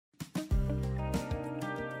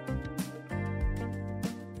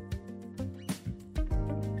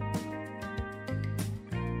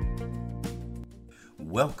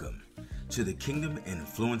Welcome to the Kingdom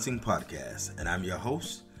Influencing Podcast, and I'm your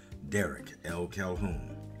host, Derek L.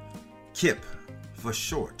 Calhoun. KIP, for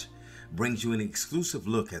short, brings you an exclusive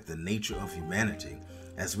look at the nature of humanity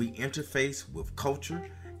as we interface with culture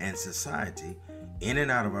and society in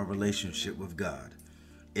and out of our relationship with God.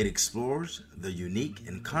 It explores the unique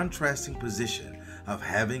and contrasting position of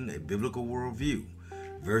having a biblical worldview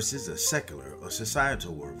versus a secular or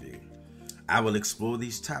societal worldview. I will explore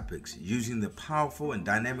these topics using the powerful and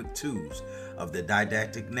dynamic tools of the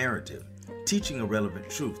didactic narrative, teaching a relevant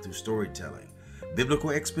truth through storytelling, biblical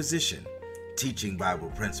exposition, teaching Bible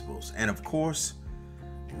principles, and of course,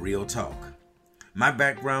 real talk. My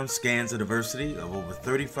background scans a diversity of over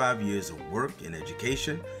 35 years of work in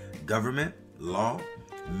education, government, law,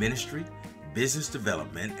 ministry, business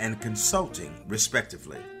development, and consulting,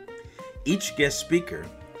 respectively. Each guest speaker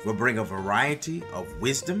will bring a variety of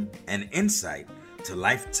wisdom and insight to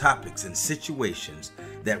life topics and situations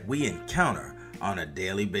that we encounter on a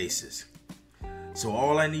daily basis. So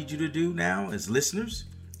all I need you to do now as listeners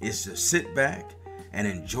is to sit back and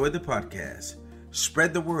enjoy the podcast.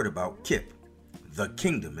 Spread the word about KIP, the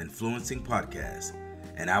Kingdom Influencing Podcast.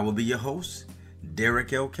 And I will be your host,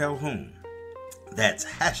 Derek L. Calhoun. That's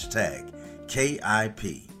hashtag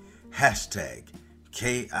KIP, hashtag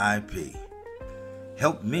KIP.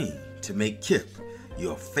 Help me to make KIP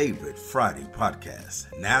your favorite Friday podcast.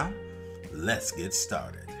 Now, let's get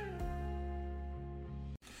started.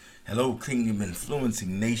 Hello, Kingdom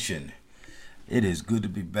Influencing Nation. It is good to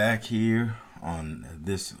be back here on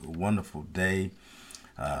this wonderful day.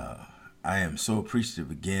 I am so appreciative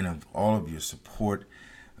again of all of your support.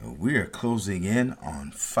 We are closing in on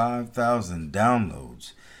 5,000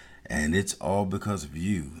 downloads. And it's all because of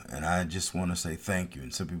you. And I just want to say thank you.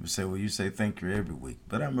 And some people say, well, you say thank you every week.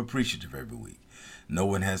 But I'm appreciative every week. No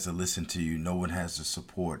one has to listen to you. No one has to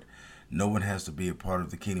support. No one has to be a part of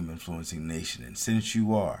the Kingdom Influencing Nation. And since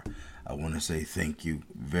you are, I want to say thank you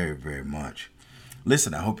very, very much.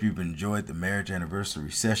 Listen, I hope you've enjoyed the marriage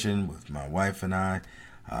anniversary session with my wife and I.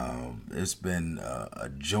 It's been a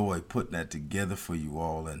joy putting that together for you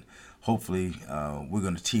all. And hopefully we're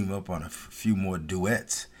going to team up on a few more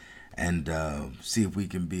duets and see if we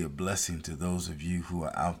can be a blessing to those of you who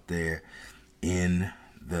are out there in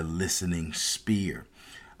the listening sphere.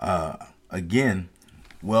 Again,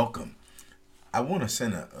 welcome. I want to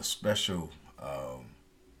send a special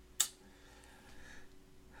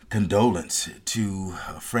condolence to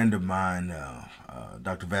a friend of mine,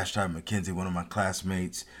 Dr. Vashti McKenzie, one of my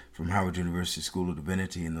classmates from Howard University School of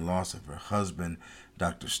Divinity, in the loss of her husband,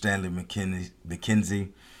 Dr. Stanley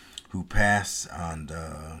McKenzie, who passed on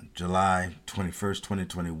July 21st,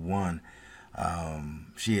 2021.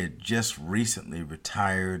 She had just recently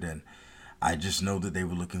retired, and I just know that they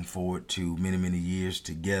were looking forward to many, many years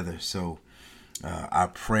together. So our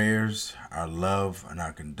prayers, our love, and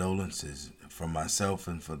our condolences from myself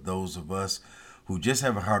and for those of us who just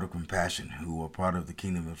have a heart of compassion, who are part of the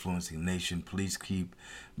Kingdom Influencing Nation. Please keep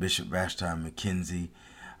Bishop Vashti McKenzie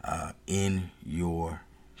in your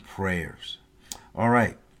prayers. All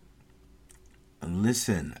right.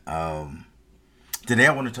 Listen, today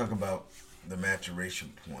I want to talk about the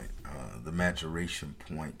maturation point,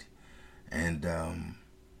 and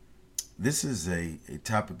this is a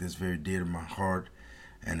topic that's very dear to my heart,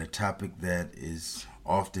 and a topic that is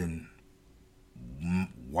often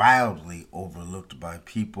wildly overlooked by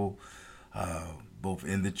people, both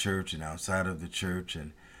in the church and outside of the church.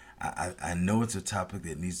 And I know it's a topic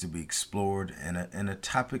that needs to be explored, and a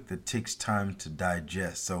topic that takes time to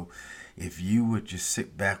digest. So if you would just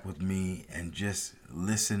sit back with me and just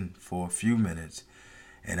listen for a few minutes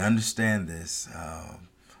and understand this,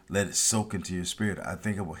 let it soak into your spirit. I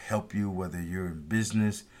think it will help you, whether you're in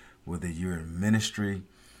business, whether you're in ministry,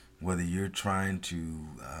 whether you're trying to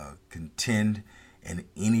contend in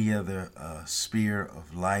any other sphere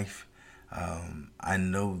of life. I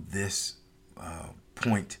know this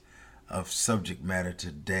point of subject matter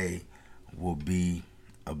today will be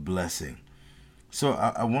a blessing. So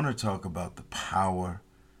I want to talk about the power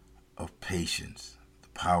of patience,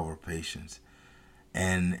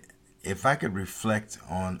 And if I could reflect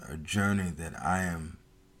on a journey that I am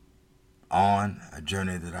on, a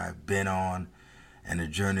journey that I've been on, and a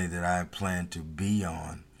journey that I plan to be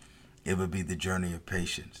on, it would be the journey of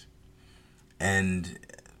patience. And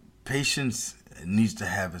patience needs to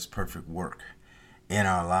have its perfect work in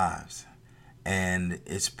our lives. And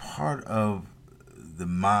it's part of the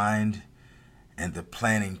mind and the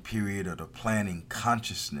planning period, or the planning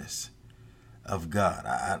consciousness of God.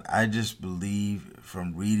 I just believe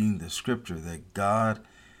from reading the scripture that God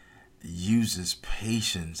uses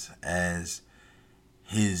patience as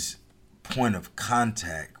his point of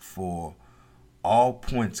contact for all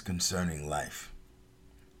points concerning life.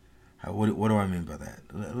 What do I mean by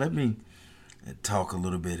that? Let me talk a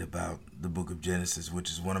little bit about the book of Genesis, which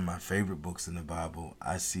is one of my favorite books in the Bible.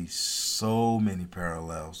 I see so many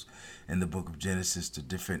parallels in the book of Genesis to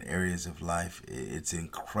different areas of life. It's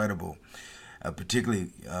incredible,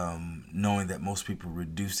 particularly knowing that most people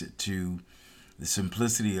reduce it to the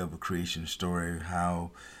simplicity of a creation story,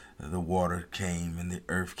 how the water came and the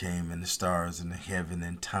earth came and the stars and the heaven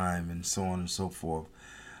and time and so on and so forth,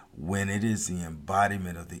 when it is the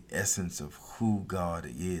embodiment of the essence of who God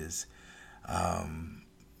is.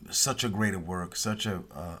 Such a greater work, such a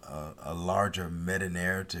larger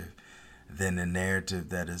meta-narrative than the narrative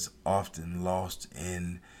that is often lost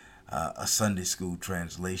in a Sunday school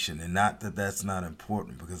translation. And not that that's not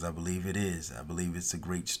important, because I believe it is. I believe it's a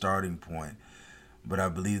great starting point. But I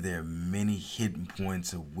believe there are many hidden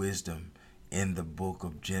points of wisdom in the book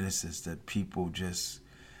of Genesis that people just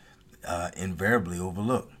invariably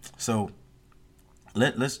overlook. So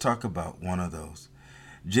let's talk about one of those.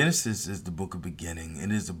 Genesis is the book of beginning.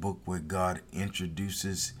 It is a book where God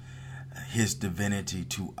introduces his divinity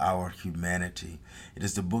to our humanity. It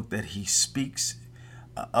is the book that he speaks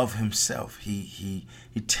of himself. He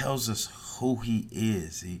tells us who he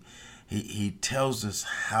is. He tells us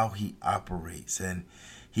how he operates, and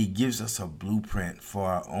he gives us a blueprint for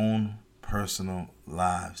our own personal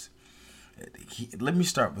lives. Let me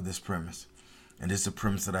start with this premise. And it's a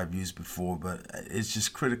premise that I've used before, but it's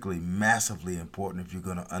just critically, massively important if you're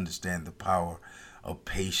going to understand the power of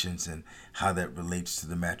patience and how that relates to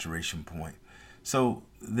the maturation point. So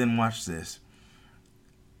then watch this.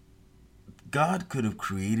 God could have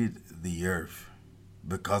created the earth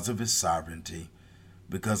because of his sovereignty,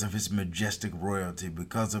 because of his majestic royalty,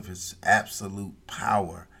 because of his absolute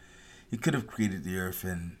power. He could have created the earth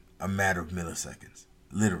in a matter of milliseconds,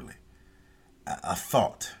 literally. A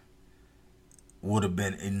thought would have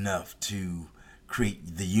been enough to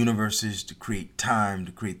create the universes, to create time,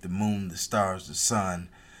 to create the moon, the stars, the sun,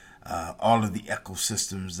 all of the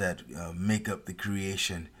ecosystems that make up the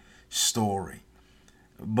creation story.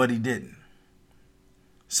 But he didn't.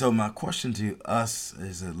 So my question to us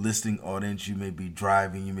as a listening audience, you may be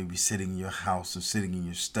driving, you may be sitting in your house or sitting in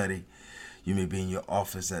your study, you may be in your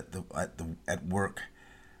office at work.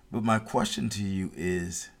 But my question to you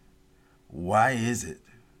is, why is it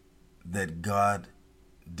that God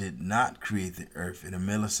did not create the earth in a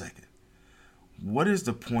millisecond? What is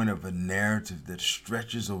the point of a narrative that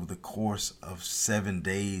stretches over the course of 7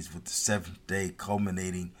 days, with the seventh day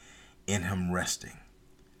culminating in him resting?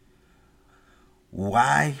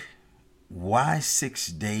 Why 6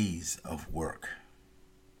 days of work?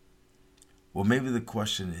 Well, maybe the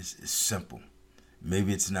question is simple.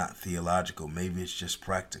 Maybe it's not theological. Maybe it's just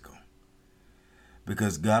practical.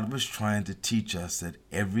 Because God was trying to teach us that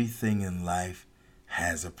everything in life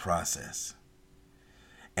has a process.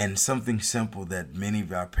 And something simple that many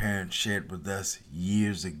of our parents shared with us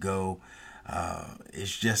years ago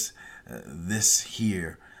is just this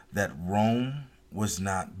here, that Rome was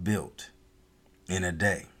not built in a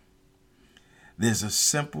day. There's a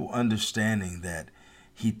simple understanding that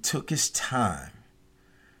he took his time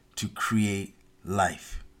to create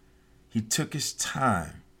life. He took his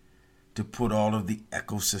time to put all of the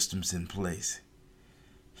ecosystems in place.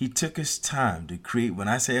 He took his time to create, when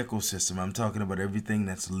I say ecosystem, I'm talking about everything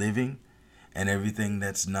that's living and everything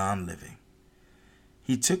that's non-living.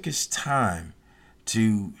 He took his time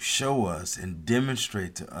to show us and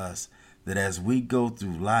demonstrate to us that as we go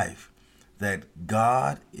through life, that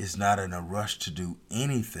God is not in a rush to do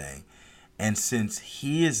anything. And since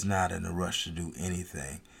he is not in a rush to do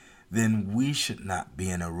anything, then we should not be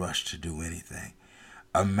in a rush to do anything.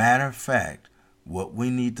 A matter of fact, what we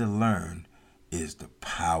need to learn is the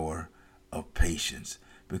power of patience.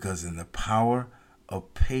 Because in the power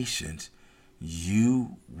of patience,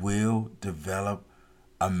 you will develop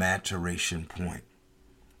a maturation point,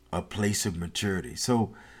 a place of maturity.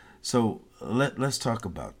 So let's talk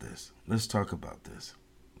about this. Let's talk about this.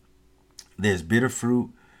 There's bitter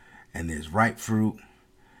fruit, and there's ripe fruit,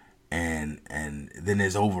 and then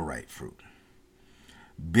there's overripe fruit.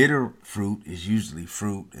 Bitter fruit is usually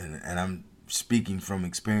fruit, and I'm speaking from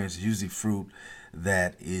experience, usually fruit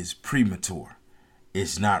that is premature.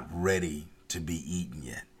 It's not ready to be eaten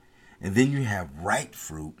yet. And then you have ripe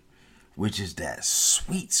fruit, which is that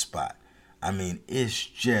sweet spot. I mean, it's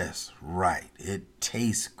just right. It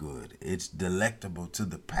tastes good. It's delectable to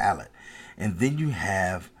the palate. And then you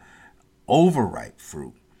have overripe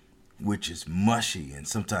fruit, which is mushy and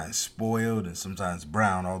sometimes spoiled and sometimes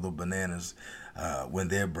brown, although bananas when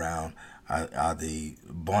they're brown, are the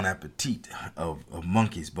bon appetit of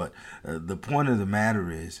monkeys. But the point of the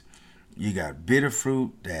matter is, you got bitter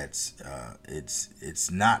fruit that's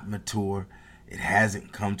it's not mature. It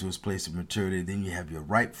hasn't come to its place of maturity. Then you have your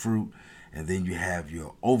ripe fruit, and then you have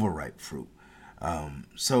your overripe fruit.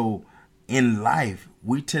 So in life,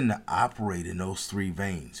 we tend to operate in those three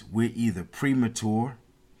veins. We're either premature,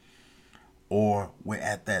 or we're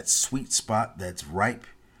at that sweet spot that's ripe,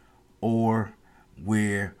 or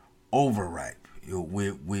we're overripe.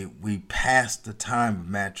 We passed the time of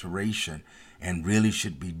maturation and really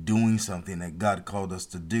should be doing something that God called us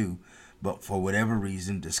to do. But for whatever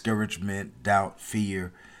reason, discouragement, doubt,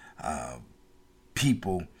 fear,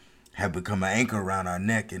 people have become an anchor around our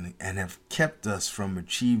neck and have kept us from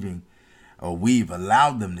achieving, or we've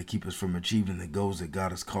allowed them to keep us from achieving the goals that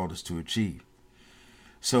God has called us to achieve.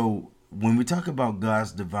 So when we talk about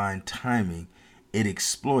God's divine timing, it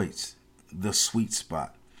exploits the sweet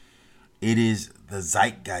spot. It is the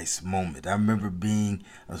zeitgeist moment. I remember being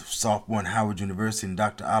a sophomore at Howard University and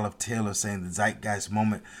Dr. Olive Taylor saying the zeitgeist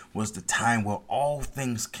moment was the time where all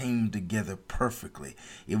things came together perfectly.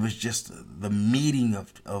 It was just the meeting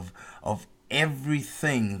of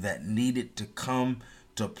everything that needed to come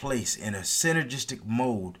to place in a synergistic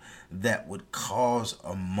mode that would cause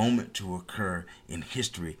a moment to occur in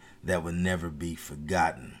history that would never be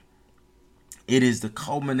forgotten. It is the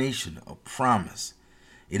culmination of promise.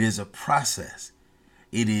 It is a process.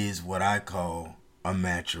 It is what I call a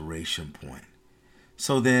maturation point.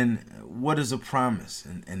 So then, what is a promise?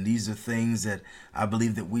 And these are things that I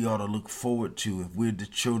believe that we ought to look forward to. If we're the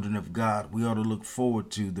children of God, we ought to look forward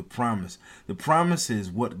to the promise. The promise is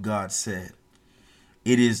what God said.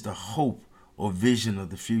 It is the hope or vision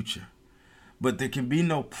of the future. But there can be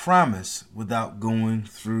no promise without going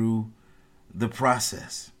through the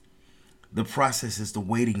process. The process is the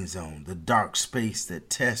waiting zone, the dark space that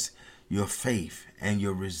tests your faith and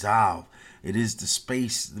your resolve. It is the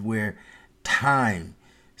space where time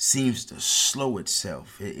seems to slow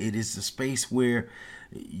itself. It is the space where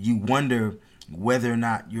you wonder whether or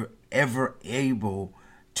not you're ever able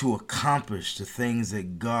to accomplish the things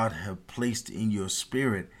that God has placed in your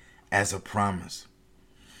spirit as a promise.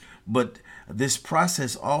 But this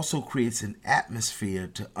process also creates an atmosphere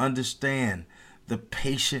to understand the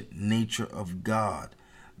patient nature of God,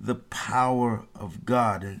 the power of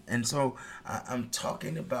God. And so I'm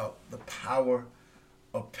talking about the power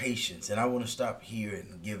of patience. And I want to stop here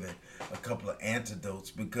and give it a couple of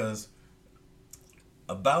antidotes, because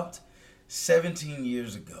about 17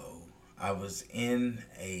 years ago, I was in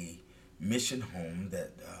a mission home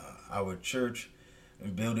that our church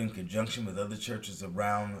built in conjunction with other churches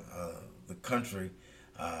around the country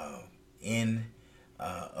in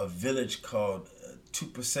a village called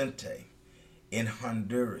Tupacente in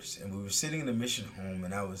Honduras. And we were sitting in the mission home,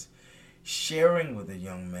 and I was sharing with a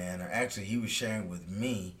young man, or actually he was sharing with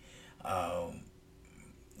me.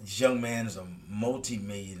 This young man is a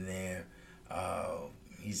multi-millionaire.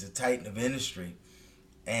 He's a titan of industry,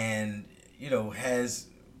 and has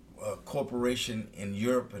a corporation in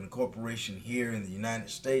Europe and a corporation here in the United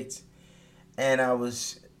States. And I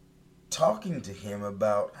was talking to him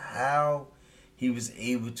about how he was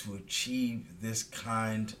able to achieve this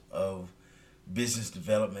kind of business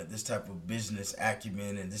development, this type of business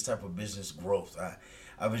acumen, and this type of business growth.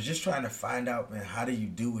 I was just trying to find out, man, how do you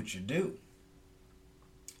do what you do?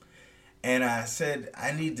 And I said,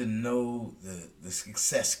 I need to know the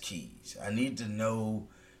success keys. I need to know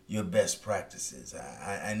your best practices.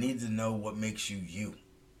 I need to know what makes you you.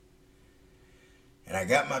 And I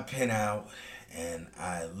got my pen out, and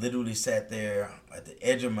I literally sat there at the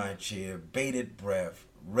edge of my chair, bated breath,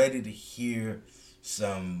 ready to hear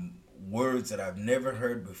some words that I've never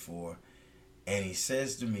heard before. And he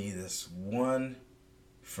says to me this one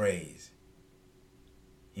phrase.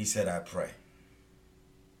 He said, I pray.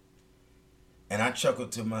 And I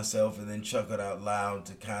chuckled to myself, and then chuckled out loud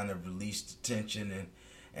to kind of release the tension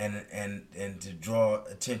and to draw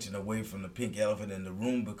attention away from the pink elephant in the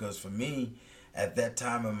room. Because for me, at that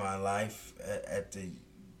time in my life, at the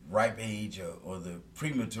ripe age or the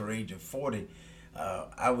premature age of 40,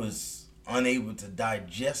 I was unable to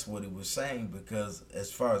digest what he was saying, because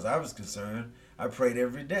as far as I was concerned, I prayed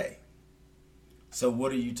every day. So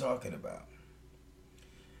what are you talking about?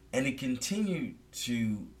 And he continued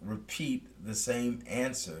to repeat the same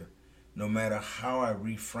answer no matter how I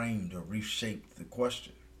reframed or reshaped the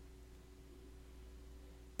question.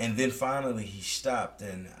 And then finally he stopped,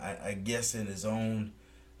 and I guess in his own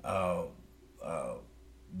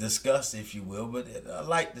disgust, if you will, but a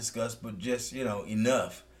light disgust, but just,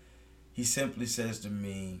 enough. He simply says to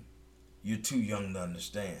me, you're too young to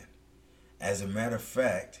understand. As a matter of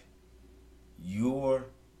fact, you're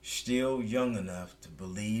still young enough to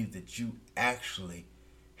believe that you actually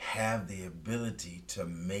have the ability to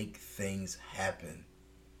make things happen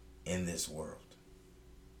in this world.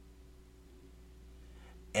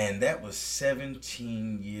 And that was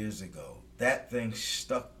 17 years ago. That thing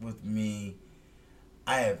stuck with me.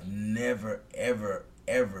 I have never, ever,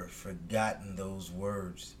 ever forgotten those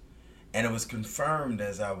words. And it was confirmed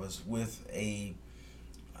as I was with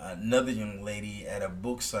another young lady at a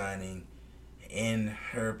book signing in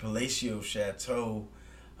her Palacio Chateau,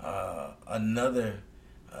 another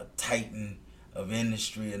titan of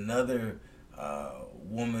industry, another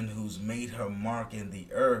woman who's made her mark in the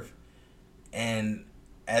earth. And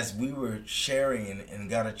as we were sharing and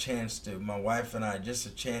got a chance to, my wife and I, just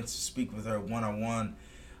a chance to speak with her one-on-one,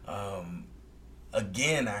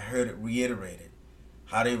 again, I heard it reiterated.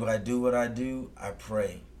 How do I do what I do? I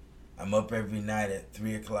pray. I'm up every night at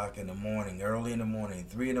 3 o'clock in the morning, early in the morning,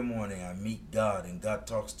 3 in the morning. I meet God and God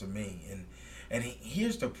talks to me. And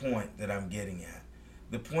here's the point that I'm getting at.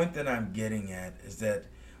 The point that I'm getting at is that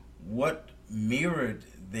what mirrored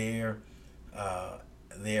their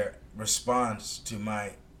response to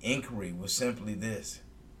my inquiry was simply this: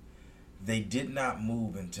 they did not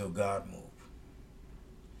move until God moved.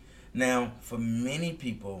 Now, for many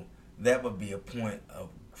people, that would be a point of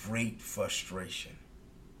great frustration,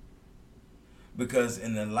 because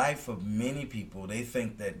in the life of many people, they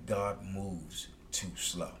think that God moves too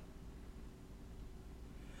slow.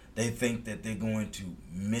 They think that they're going to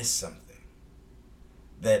miss something,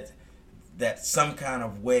 that some kind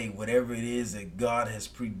of way, whatever it is that God has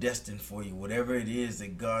predestined for you, whatever it is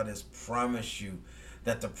that God has promised you,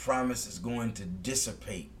 that the promise is going to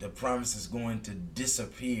dissipate, the promise is going to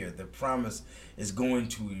disappear, the promise is going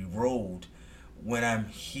to erode, when I'm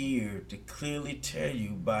here to clearly tell you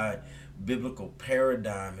by biblical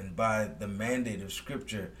paradigm and by the mandate of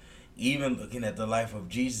Scripture, even looking at the life of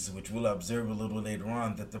Jesus, which we'll observe a little later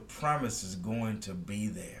on, that the promise is going to be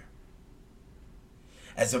there.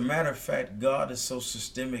 As a matter of fact, God is so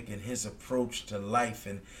systemic in his approach to life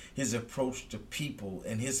and his approach to people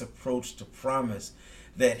and his approach to promise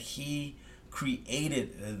that he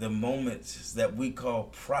created the moments that we call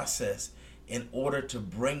process in order to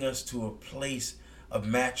bring us to a place of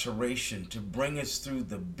maturation, to bring us through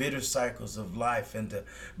the bitter cycles of life and to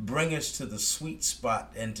bring us to the sweet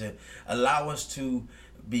spot and to allow us to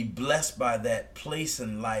be blessed by that place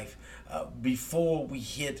in life before we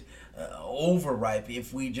hit overripe,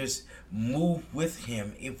 if we just move with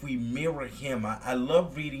him, if we mirror him. I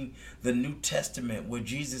love reading the New Testament where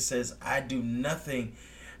Jesus says, I do nothing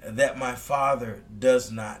that my Father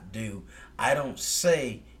does not do. I don't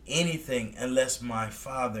say anything unless my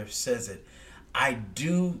Father says it. I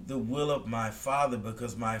do the will of my Father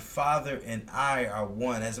because my Father and I are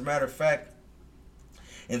one. As a matter of fact,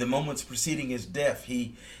 in the moments preceding his death,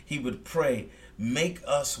 he would pray, make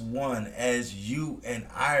us one as you and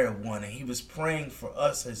I are one. And he was praying for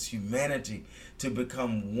us as humanity to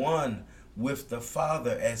become one with the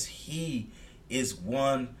Father as he is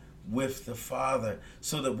one with the Father,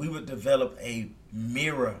 so that we would develop a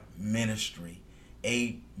mirror ministry,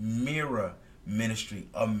 a mirror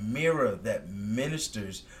that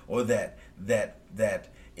ministers, or that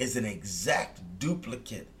is an exact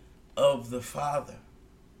duplicate of the Father.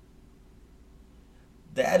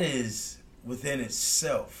 That is within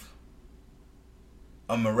itself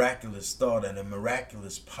a miraculous thought and a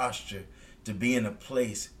miraculous posture, to be in a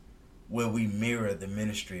place where we mirror the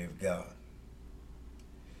ministry of God.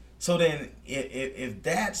 So then, if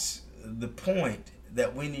that's the point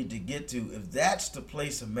that we need to get to, if that's the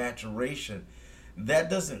place of maturation, that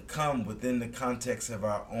doesn't come within the context of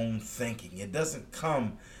our own thinking. It doesn't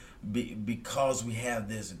come because we have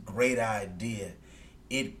this great idea.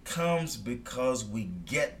 It comes because we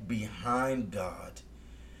get behind God.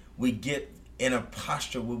 We get in a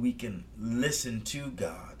posture where we can listen to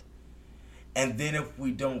God. And then if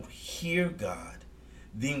we don't hear God,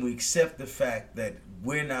 then we accept the fact that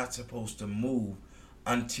we're not supposed to move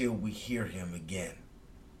until we hear him again.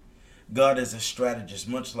 God is a strategist,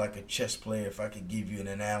 much like a chess player, if I could give you an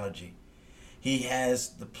analogy. He has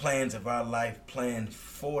the plans of our life planned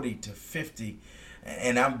 40 to 50,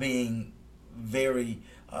 and I'm being very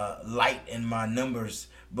light in my numbers,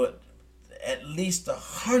 but at least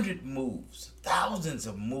 100 moves, thousands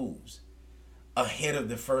of moves ahead of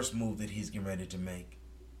the first move that he's getting ready to make.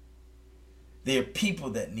 There are people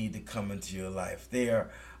that need to come into your life.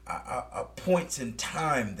 There are points in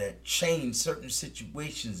time that change certain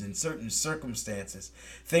situations and certain circumstances,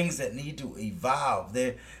 things that need to evolve.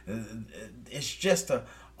 It's just a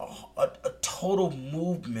total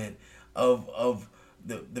movement of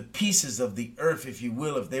the pieces of the earth, if you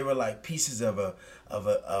will, if they were like pieces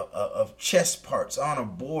of chess parts on a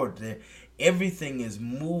board, everything is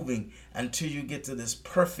moving until you get to this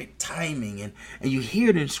perfect timing. And you hear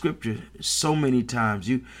it in scripture so many times.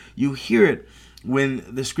 You hear it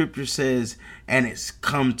when the scripture says, and it's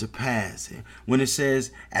come to pass. When it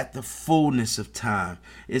says at the fullness of time,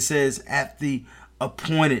 it says at the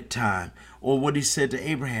appointed time, or what he said to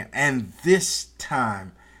Abraham, and this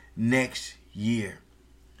time next year.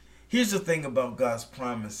 Here's the thing about God's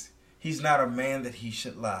promise. He's not a man that he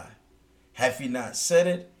should lie. Hath he not said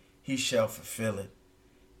it, he shall fulfill it.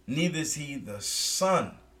 Neither is he the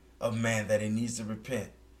son of man that he needs to repent.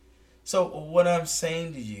 So what I'm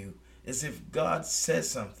saying to you is, if God says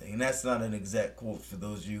something, and that's not an exact quote for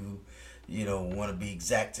those of you who want to be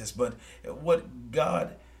exactists, but what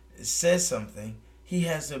God says something, he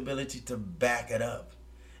has the ability to back it up.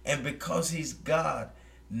 And because he's God,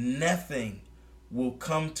 nothing will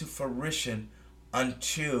come to fruition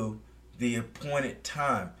until the appointed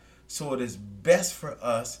time. So it is best for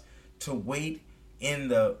us to wait in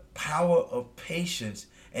the power of patience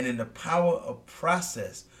and in the power of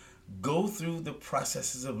process. Go through the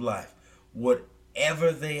processes of life,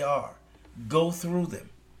 whatever they are. Go through them.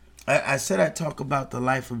 I said I'd talk about the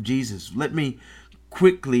life of Jesus. Let me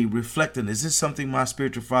quickly reflect on this. This is something my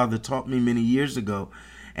spiritual father taught me many years ago.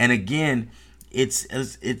 And again, it's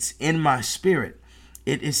in my spirit.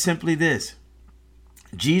 It is simply this.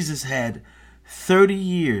 Jesus had 30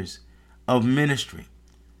 years of ministry,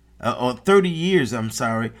 or 30 years,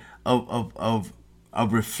 of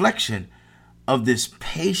reflection of this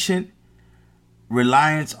patient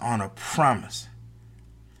reliance on a promise.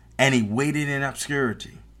 And he waited in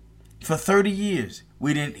obscurity for 30 years.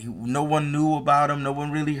 No one knew about him. No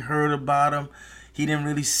one really heard about him. He didn't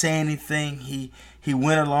really say anything. He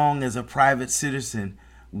went along as a private citizen,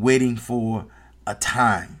 waiting for a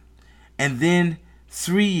time. And then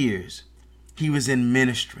 3 years he was in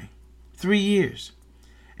ministry. 3 years.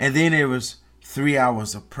 And then there was 3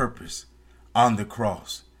 hours of purpose on the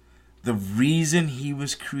cross. The reason he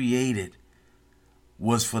was created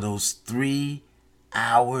was for those 3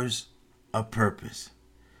 hours of purpose.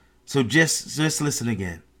 So just listen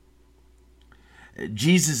again.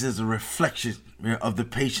 Jesus is a reflection of the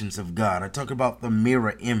patience of God. I talk about the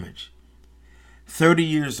mirror image. 30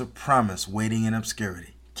 years of promise waiting in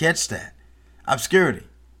obscurity. Catch that. Obscurity.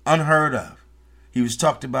 Unheard of. He was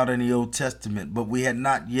talked about in the Old Testament, but we had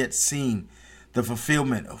not yet seen the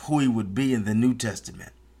fulfillment of who he would be in the New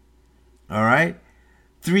Testament. All right?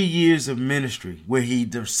 3 years of ministry where he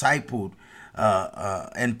discipled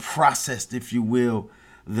and processed, if you will,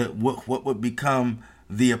 what would become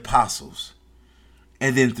the apostles.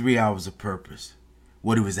 And then 3 hours of purpose,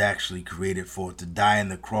 what he was actually created for, to die on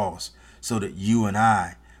the cross so that you and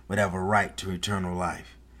I would have a right to eternal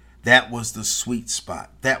life. That was the sweet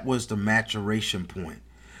spot. That was the maturation point,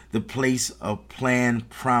 the place of planned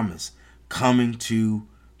promise coming to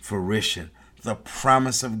fruition. The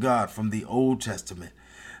promise of God from the Old Testament,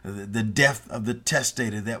 the death of the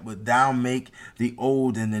testator that would now make the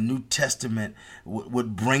Old and the New Testament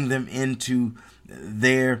would bring them into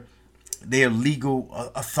their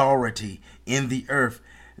legal authority in the earth.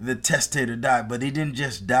 The testator died, but he didn't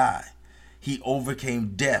just die. He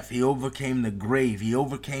overcame death. He overcame the grave. He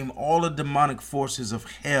overcame all the demonic forces of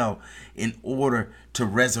hell in order to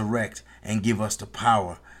resurrect and give us the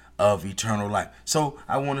power of eternal life. So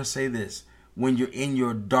I want to say this. When you're in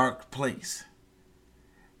your dark place,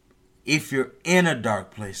 if you're in a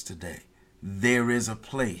dark place today, there is a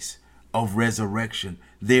place of resurrection.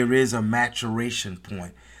 There is a maturation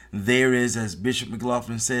point. There is, as Bishop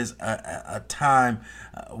McLaughlin says, a time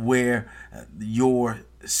where your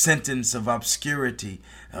sentence of obscurity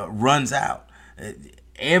runs out.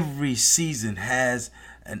 Every season has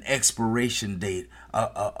an expiration date,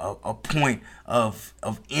 a point of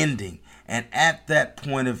ending. And at that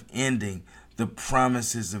point of ending, the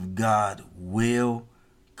promises of God will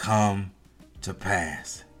come to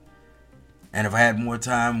pass. And if I had more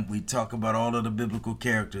time, we'd talk about all of the biblical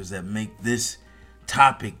characters that make this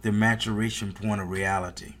topic the maturation point of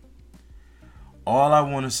reality. All I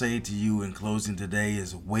want to say to you in closing today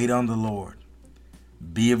is wait on the Lord.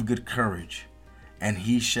 Be of good courage, and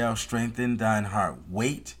he shall strengthen thine heart.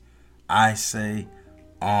 Wait, I say,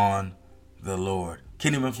 on the Lord.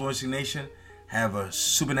 Kingdom Influencing Nation, have a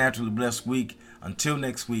supernaturally blessed week. Until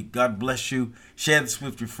next week, God bless you. Share this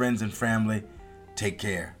with your friends and family. Take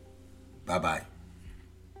care. Bye-bye.